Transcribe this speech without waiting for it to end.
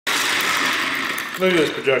Look at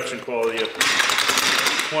this production quality of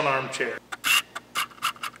one armchair.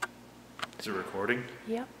 Is it recording?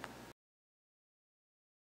 Yep.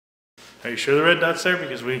 Are you sure the red dot's there?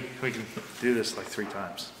 Because we can do this like 3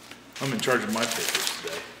 times. I'm in charge of my papers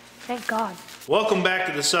today. Thank God. Welcome back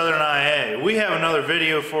to the Southern IA. We have another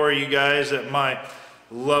video for you guys that my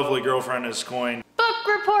lovely girlfriend is coined. Book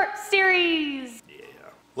report series! Yeah.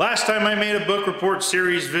 Last time I made a book report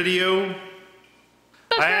series video,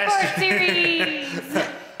 I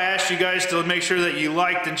asked you guys to make sure that you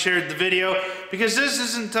liked and shared the video, because this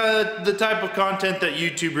isn't the type of content that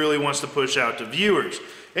YouTube really wants to push out to viewers.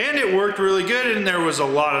 And it worked really good, and there was a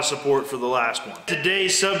lot of support for the last one.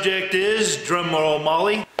 Today's subject is, drumroll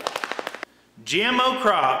Molly, GMO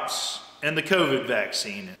crops and the COVID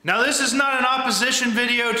vaccine. Now this is not an opposition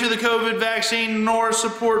video to the COVID vaccine, nor a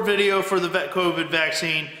support video for the COVID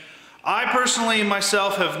vaccine. I personally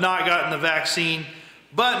myself have not gotten the vaccine,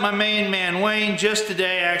 but my main man Wayne just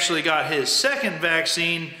today actually got his second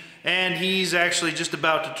vaccine, and he's actually just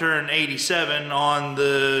about to turn 87 on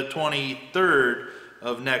the 23rd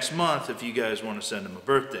of next month if you guys want to send him a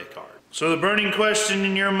birthday card. So the burning question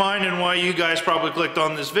in your mind, and why you guys probably clicked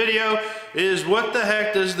on this video, is what the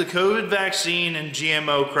heck does the COVID vaccine and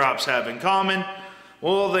GMO crops have in common?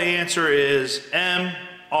 Well, the answer is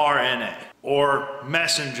mRNA, or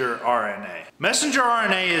messenger RNA. Messenger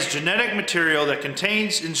RNA is genetic material that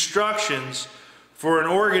contains instructions for an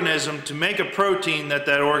organism to make a protein that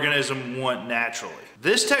organism wants naturally.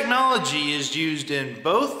 This technology is used in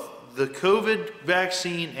both the COVID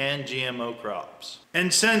vaccine and GMO crops.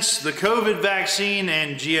 And since the COVID vaccine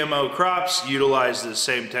and GMO crops utilize the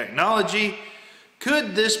same technology,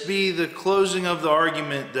 could this be the closing of the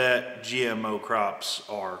argument that GMO crops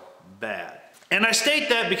are bad? And I state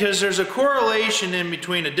that because there's a correlation in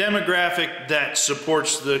between a demographic that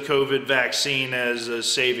supports the COVID vaccine as a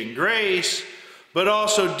saving grace, but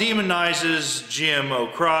also demonizes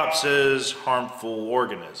GMO crops as harmful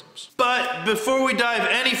organisms. But before we dive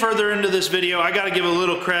any further into this video, I gotta give a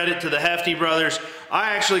little credit to the Hefty brothers.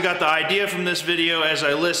 I actually got the idea from this video as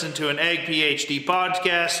I listened to an Egg PhD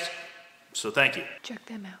podcast, so thank you. Check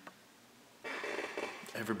them out.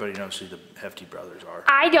 Everybody knows who the Hefty brothers are.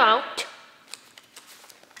 I don't.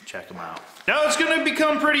 Check them out. Now it's going to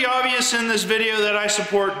become pretty obvious in this video that I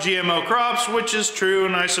support GMO crops, which is true,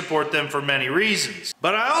 and I support them for many reasons.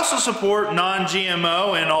 But I also support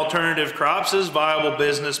non-GMO and alternative crops as viable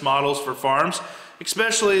business models for farms,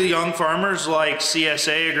 especially young farmers, like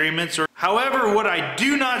CSA agreements. However, what I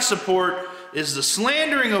do not support is the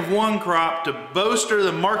slandering of one crop to bolster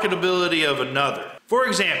the marketability of another. For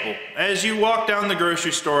example, as you walk down the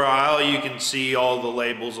grocery store aisle, you can see all the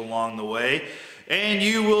labels along the way, and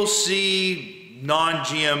you will see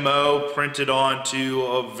non-GMO printed onto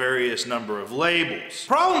a various number of labels.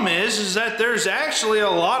 Problem is that there's actually a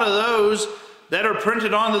lot of those that are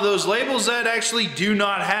printed onto those labels that actually do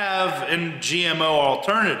not have a GMO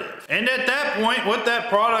alternative. And at that point, what that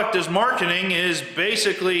product is marketing is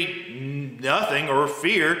basically nothing, or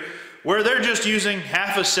fear, where they're just using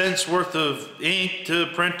half a cent's worth of ink to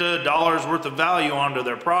print $1's worth of value onto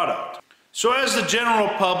their product. So as the general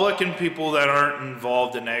public and people that aren't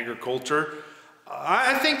involved in agriculture,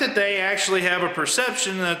 I think that they actually have a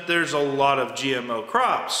perception that there's a lot of GMO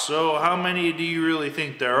crops. So how many do you really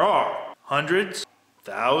think there are? Hundreds?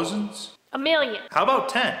 Thousands? A million. How about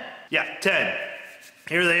 10? Yeah, 10.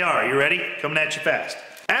 Here they are. You ready? Coming at you fast.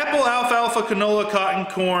 Apple, alfalfa, canola, cotton,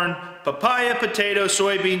 corn, papaya, potato,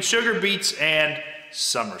 soybean, sugar beets, and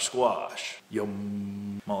summer squash.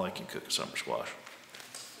 Yum. Molly can cook a summer squash.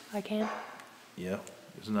 I can. Yeah,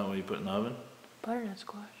 isn't that what you put in the oven? Butternut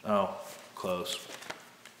squash. Oh, close.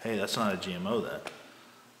 Hey, that's not a GMO then.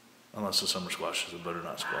 Unless the summer squash is a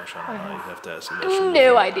butternut squash. I don't know, you'd have to ask the vegetable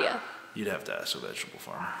No farmer. idea. You'd have to ask a vegetable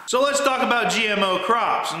farmer. So let's talk about GMO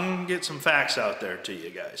crops and get some facts out there to you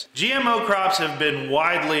guys. GMO crops have been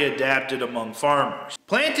widely adapted among farmers.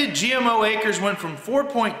 Planted GMO acres went from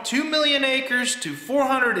 4.2 million acres to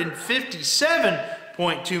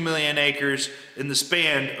 457.2 million acres in the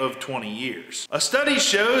span of 20 years. A study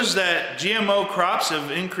shows that GMO crops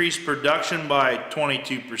have increased production by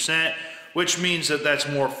 22%, which means that that's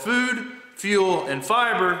more food, fuel, and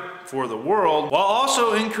fiber for the world, while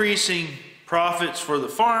also increasing profits for the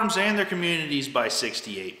farms and their communities by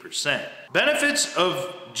 68%. Benefits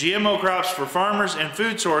of GMO crops for farmers and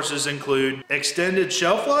food sources include extended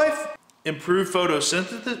shelf life, improved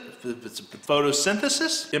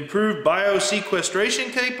photosynthesis, improved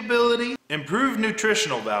biosequestration capability, improved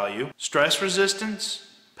nutritional value, stress resistance,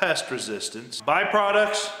 pest resistance,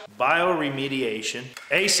 byproducts, bioremediation,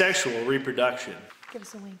 asexual reproduction. Give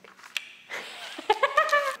us a wink.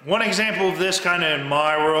 One example of this kind of in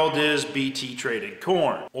my world is BT traded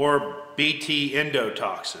corn, or BT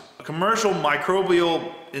endotoxin, a commercial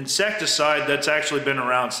microbial insecticide that's actually been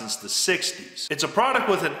around since the 60s. It's a product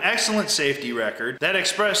with an excellent safety record that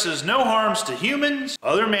expresses no harms to humans,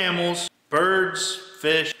 other mammals, birds,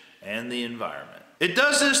 fish, and the environment. It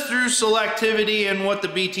does this through selectivity, and what the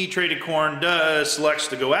BT traded corn selects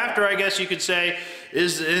to go after, I guess you could say,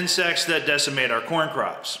 is the insects that decimate our corn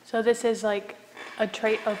crops. So this is like a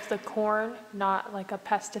trait of the corn, not like a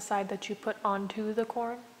pesticide that you put onto the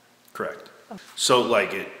corn? Correct. So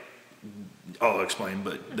like I'll explain,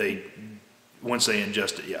 but once they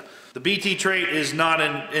ingest it, yeah. The BT trait is not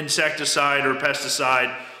an insecticide or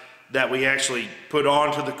pesticide that we actually put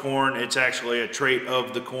onto the corn. It's actually a trait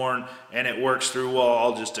of the corn, and it works through, well,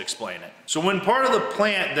 I'll just explain it. So when part of the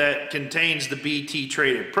plant that contains the BT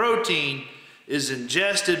traded protein is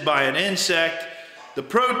ingested by an insect, the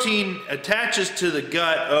protein attaches to the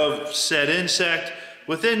gut of said insect.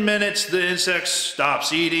 Within minutes, the insect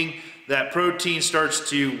stops eating. That protein starts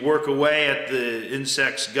to work away at the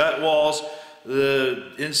insect's gut walls.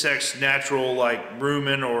 The insect's natural, like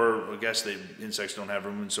rumen, or I guess the insects don't have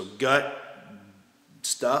rumen, so gut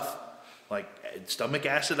stuff, like stomach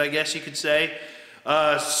acid, I guess you could say,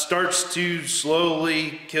 starts to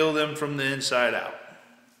slowly kill them from the inside out.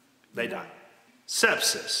 They die.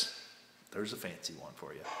 Sepsis. There's a fancy one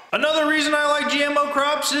for you. Another reason I like GMO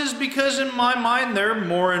crops is because in my mind they're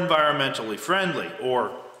more environmentally friendly,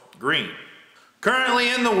 or green. Currently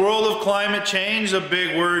in the world of climate change, a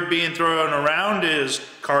big word being thrown around is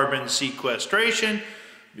carbon sequestration,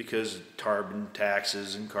 because carbon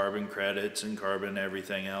taxes and carbon credits and carbon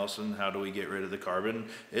everything else, and how do we get rid of the carbon?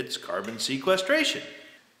 It's carbon sequestration.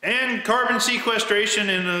 And carbon sequestration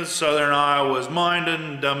in southern Iowa's mind,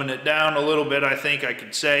 and dumbing it down a little bit, I think I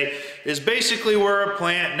could say, is basically where a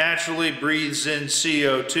plant naturally breathes in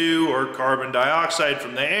CO2 or carbon dioxide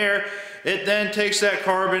from the air. It then takes that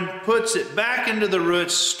carbon, puts it back into the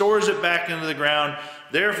roots, stores it back into the ground,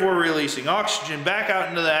 therefore releasing oxygen back out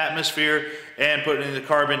into the atmosphere and putting the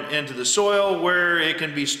carbon into the soil where it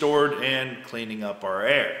can be stored and cleaning up our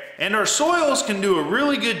air. And our soils can do a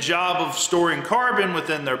really good job of storing carbon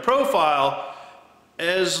within their profile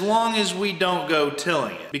as long as we don't go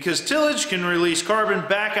tilling it. Because tillage can release carbon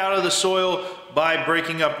back out of the soil by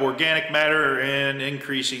breaking up organic matter and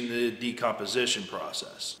increasing the decomposition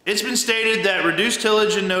process. It's been stated that reduced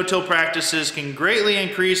tillage and no-till practices can greatly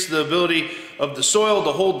increase the ability of the soil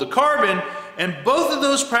to hold the carbon, and both of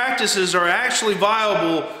those practices are actually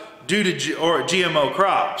viable due to GMO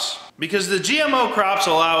crops. Because the GMO crops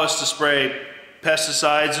allow us to spray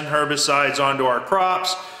pesticides and herbicides onto our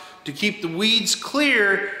crops to keep the weeds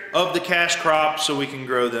clear of the cash crop so we can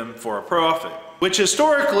grow them for a profit. Which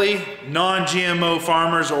historically, non-GMO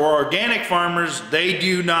farmers or organic farmers, they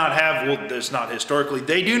do not have, well, that's not historically,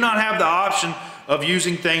 they do not have the option of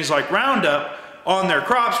using things like Roundup on their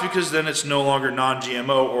crops, because then it's no longer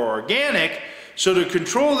non-GMO or organic. So to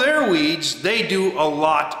control their weeds, they do a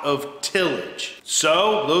lot of tillage.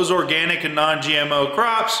 So those organic and non-GMO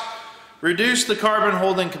crops reduce the carbon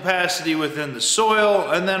holding capacity within the soil,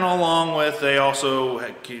 and then along with, they also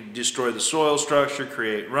destroy the soil structure,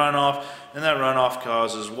 create runoff, and that runoff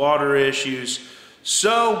causes water issues.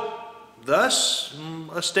 So thus,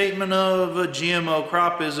 a statement of a GMO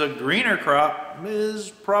crop is a greener crop is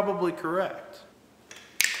probably correct.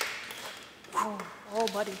 Oh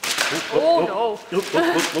buddy. Oh no.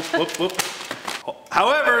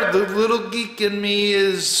 However, the little geek in me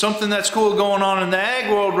is something that's cool going on in the ag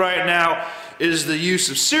world right now is the use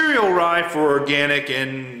of cereal rye for organic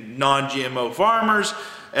and non-GMO farmers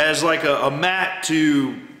as like a mat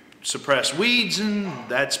to suppress weeds, and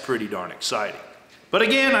that's pretty darn exciting. But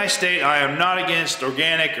again, I state I am not against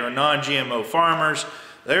organic or non-GMO farmers.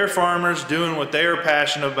 They're farmers doing what they are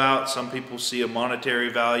passionate about. Some people see a monetary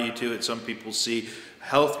value to it. Some people see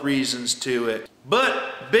health reasons to it.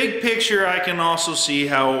 But big picture, I can also see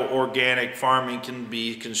how organic farming can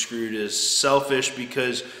be construed as selfish,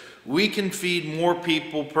 because we can feed more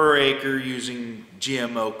people per acre using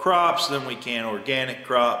GMO crops than we can organic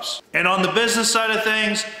crops. And on the business side of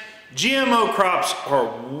things, GMO crops are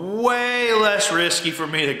way less risky for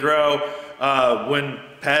me to grow. When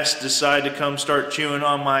pests decide to come start chewing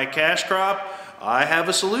on my cash crop, I have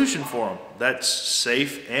a solution for them that's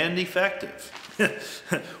safe and effective.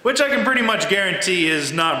 Which I can pretty much guarantee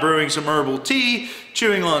is not brewing some herbal tea,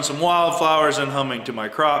 chewing on some wildflowers, and humming to my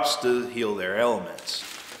crops to heal their elements.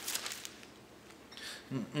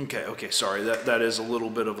 Okay, sorry, that is a little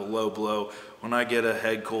bit of a low blow. When I get a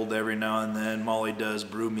head cold every now and then, Molly does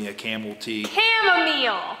brew me a camel tea.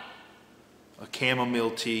 Chamomile! A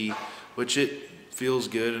chamomile tea, which feels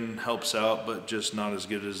good and helps out, but just not as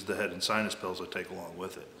good as the head and sinus pills I take along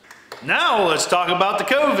with it. Now let's talk about the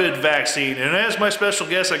COVID vaccine, and as my special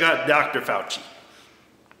guest, I got Dr. Fauci.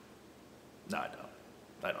 No, I don't.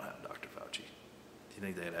 I don't have Dr. Fauci. Do you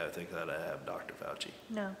think they'd think that I have Dr. Fauci?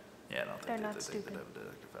 No. Yeah, I don't think They're they'd not think stupid. they'd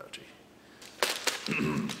have Dr.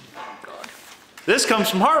 Fauci. Oh, God. This comes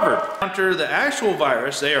from Harvard. Counter the actual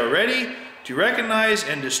virus, they are ready to recognize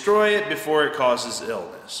and destroy it before it causes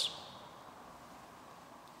illness.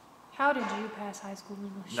 How did you pass high school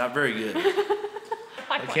English? Not very good.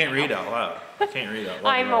 I can't read out loud. I can't read out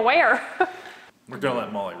loud. I'm aware. We're gonna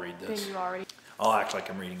let Molly read Then this. you already. I'll act like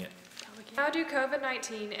I'm reading it. How do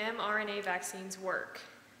COVID-19 mRNA vaccines work?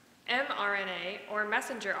 mRNA, or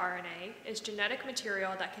messenger RNA, is genetic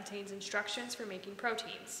material that contains instructions for making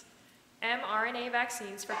proteins. mRNA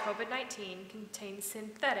vaccines for COVID-19 contain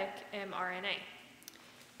synthetic mRNA.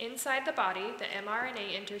 Inside the body, the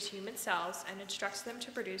mRNA enters human cells and instructs them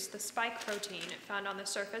to produce the spike protein found on the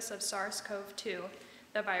surface of SARS-CoV-2,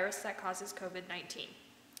 the virus that causes COVID-19.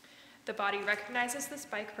 The body recognizes the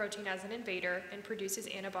spike protein as an invader and produces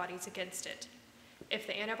antibodies against it. If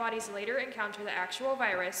the antibodies later encounter the actual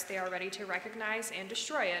virus, they are ready to recognize and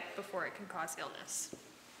destroy it before it can cause illness.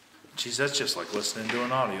 Geez, that's just like listening to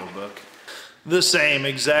an audiobook. The same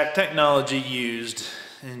exact technology used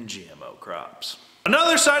in GMO crops.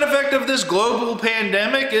 Another side effect of this global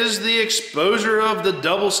pandemic is the exposure of the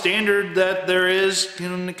double standard that there is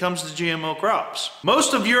when it comes to GMO crops.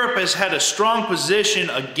 Most of Europe has had a strong position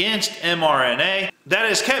against mRNA that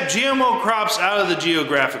has kept GMO crops out of the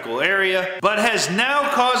geographical area, but has now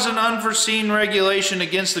caused an unforeseen regulation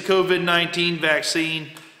against the COVID-19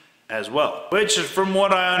 vaccine as well, which from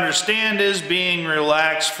what I understand is being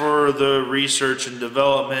relaxed for the research and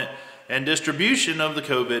development and distribution of the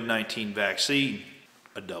COVID-19 vaccine.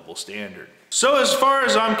 A double standard. So as far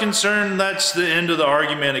as I'm concerned, that's the end of the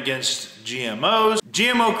argument against GMOs.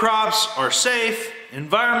 GMO crops are safe,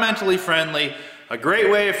 environmentally friendly, a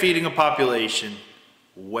great way of feeding a population,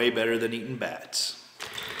 way better than eating bats.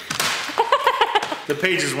 The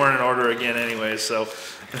pages weren't in order again anyway, so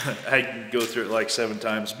I can go through it like 7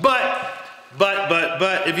 times. But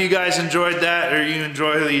if you guys enjoyed that, or you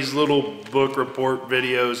enjoy these little book report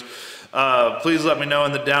videos, please let me know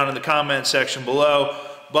down in the comment section below.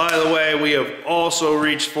 By the way, we have also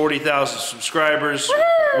reached 40,000 subscribers.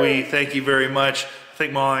 Woo! We thank you very much. I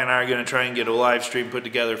think Molly and I are going to try and get a live stream put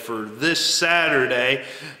together for this Saturday.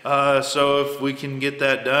 So if we can get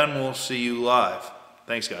that done, we'll see you live.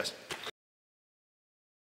 Thanks, guys.